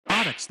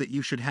products that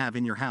you should have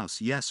in your house,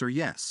 yes or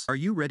yes. Are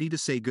you ready to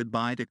say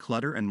goodbye to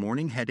clutter and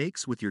morning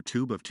headaches with your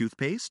tube of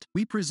toothpaste?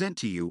 We present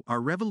to you our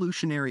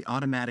revolutionary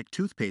automatic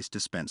toothpaste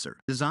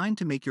dispenser, designed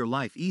to make your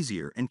life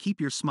easier and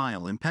keep your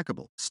smile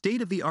impeccable.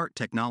 State-of-the-art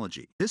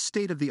technology. This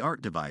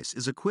state-of-the-art device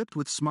is equipped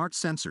with smart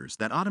sensors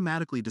that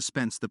automatically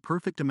dispense the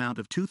perfect amount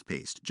of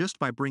toothpaste just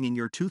by bringing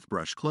your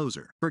toothbrush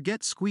closer.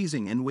 Forget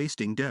squeezing and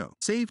wasting dough.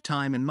 Save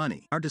time and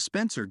money. Our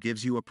dispenser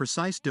gives you a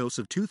precise dose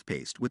of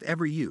toothpaste with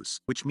every use,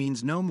 which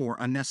means no more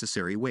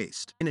unnecessary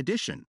waste. In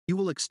addition, you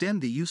will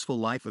extend the useful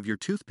life of your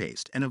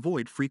toothpaste and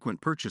avoid frequent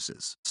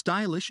purchases.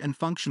 Stylish and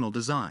functional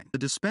design. The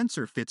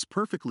dispenser fits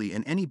perfectly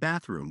in any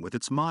bathroom with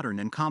its modern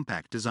and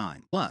compact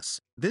design.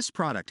 Plus, this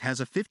product has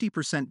a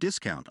 50%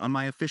 discount on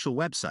my official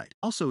website.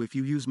 Also, if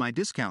you use my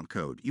discount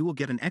code, you will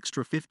get an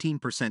extra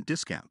 15%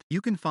 discount. You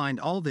can find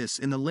all this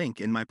in the link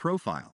in my profile.